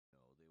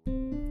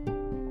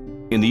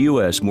In the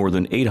U.S., more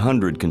than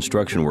 800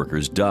 construction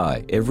workers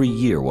die every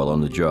year while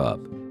on the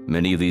job.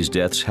 Many of these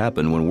deaths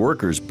happen when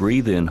workers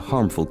breathe in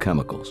harmful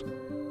chemicals.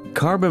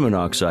 Carbon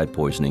monoxide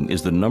poisoning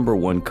is the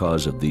 #1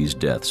 cause of these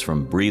deaths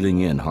from breathing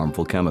in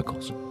harmful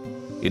chemicals.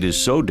 It is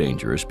so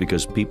dangerous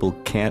because people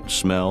can't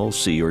smell,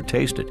 see, or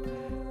taste it,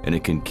 and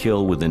it can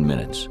kill within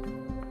minutes.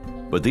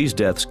 But these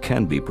deaths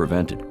can be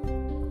prevented.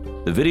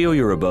 The video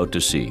you're about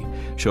to see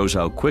shows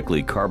how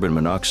quickly carbon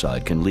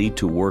monoxide can lead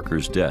to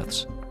workers'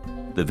 deaths.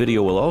 The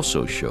video will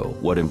also show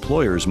what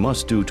employers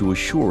must do to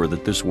assure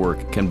that this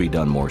work can be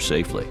done more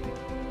safely.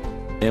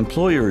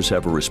 Employers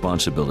have a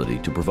responsibility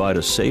to provide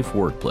a safe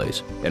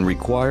workplace and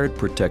required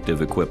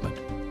protective equipment.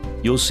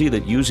 You'll see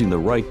that using the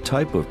right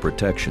type of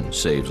protection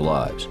saves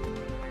lives.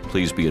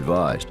 Please be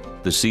advised,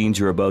 the scenes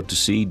you're about to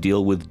see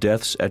deal with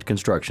deaths at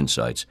construction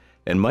sites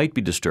and might be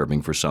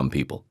disturbing for some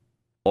people.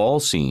 All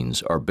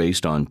scenes are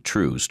based on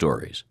true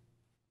stories.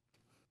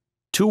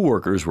 2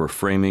 workers were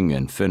framing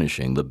and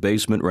finishing the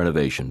basement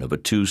renovation of a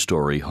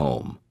 2-story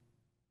home.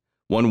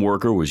 One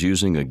worker was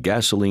using a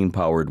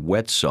gasoline-powered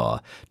wet saw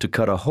to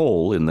cut a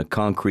hole in the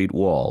concrete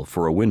wall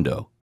for a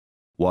window,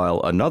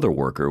 while another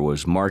worker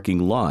was marking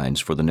lines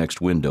for the next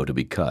window to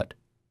be cut.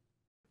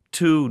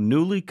 2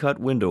 newly cut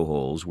window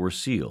holes were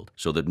sealed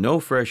so that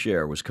no fresh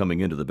air was coming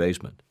into the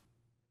basement.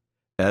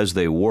 As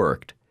they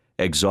worked,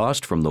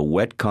 exhaust from the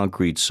wet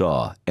concrete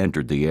saw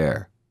entered the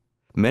air.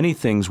 Many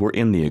things were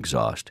in the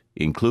exhaust,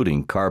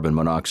 including carbon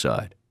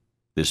monoxide.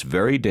 This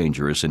very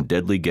dangerous and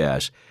deadly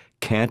gas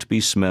can't be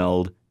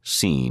smelled,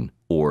 seen,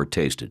 or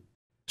tasted.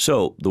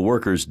 So the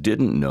workers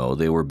didn't know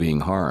they were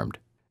being harmed,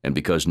 and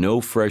because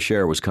no fresh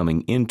air was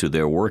coming into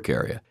their work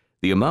area,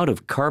 the amount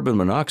of carbon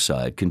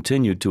monoxide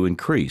continued to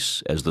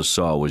increase as the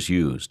saw was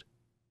used.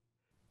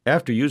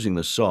 After using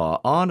the saw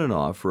on and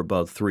off for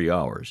about 3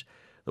 hours,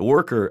 the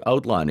worker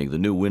outlining the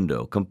new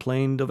window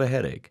complained of a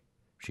headache.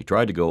 She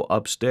tried to go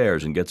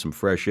upstairs and get some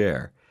fresh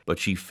air, but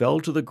she fell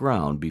to the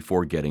ground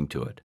before getting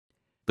to it.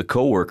 The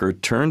co-worker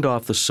turned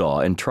off the saw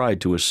and tried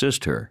to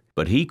assist her,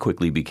 but he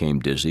quickly became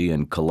dizzy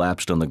and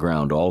collapsed on the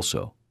ground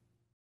also.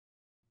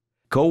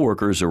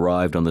 Co-workers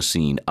arrived on the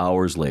scene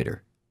hours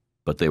later,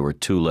 but they were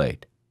too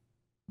late.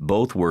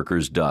 Both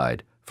workers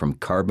died from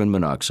carbon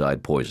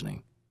monoxide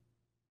poisoning.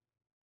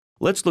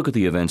 Let's look at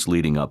the events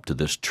leading up to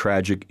this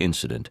tragic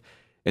incident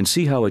and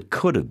see how it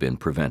could have been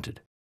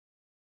prevented.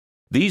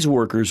 These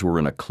workers were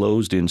in a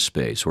closed-in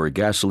space where a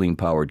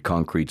gasoline-powered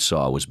concrete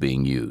saw was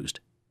being used.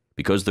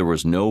 Because there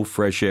was no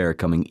fresh air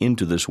coming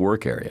into this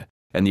work area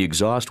and the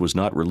exhaust was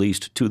not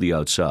released to the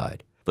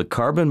outside, the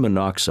carbon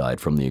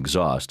monoxide from the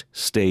exhaust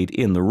stayed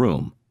in the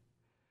room.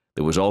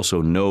 There was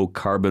also no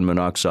carbon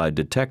monoxide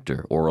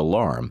detector or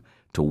alarm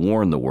to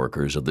warn the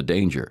workers of the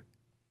danger.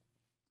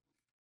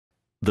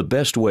 The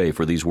best way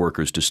for these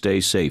workers to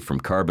stay safe from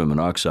carbon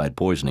monoxide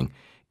poisoning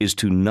is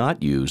to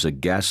not use a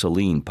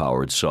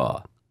gasoline-powered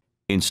saw.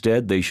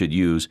 Instead, they should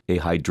use a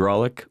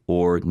hydraulic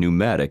or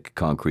pneumatic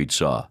concrete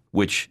saw,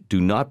 which do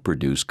not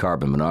produce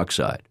carbon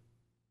monoxide.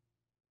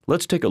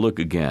 Let's take a look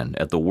again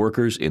at the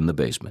workers in the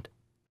basement.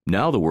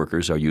 Now the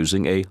workers are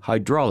using a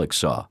hydraulic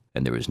saw,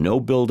 and there is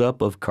no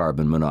buildup of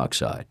carbon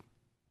monoxide.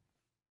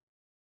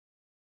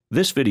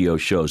 This video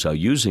shows how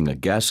using a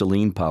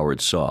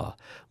gasoline-powered saw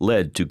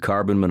led to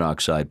carbon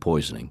monoxide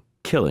poisoning,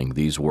 killing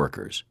these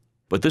workers.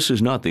 But this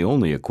is not the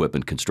only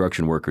equipment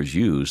construction workers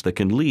use that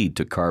can lead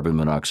to carbon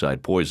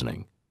monoxide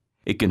poisoning.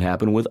 It can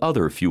happen with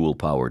other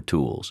fuel-powered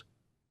tools.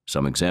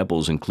 Some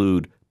examples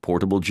include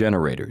portable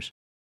generators,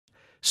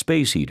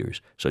 space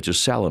heaters such as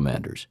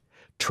salamanders,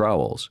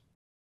 trowels,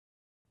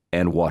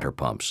 and water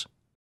pumps.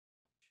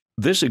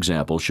 This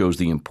example shows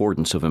the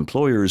importance of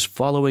employers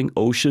following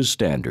OSHA's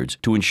standards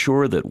to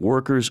ensure that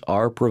workers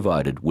are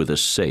provided with a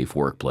safe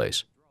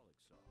workplace.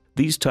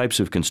 These types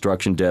of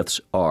construction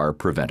deaths are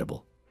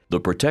preventable. The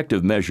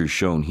protective measures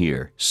shown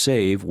here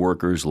save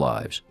workers'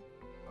 lives.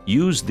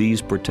 Use these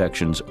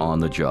protections on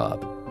the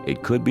job.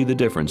 It could be the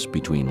difference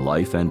between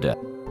life and death.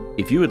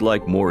 If you would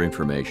like more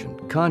information,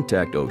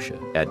 contact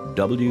OSHA at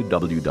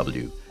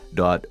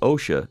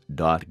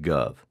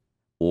www.osha.gov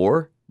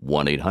or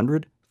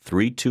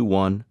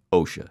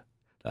 1-800-321-OSHA.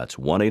 That's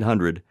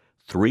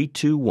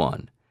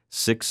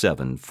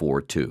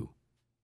 1-800-321-6742.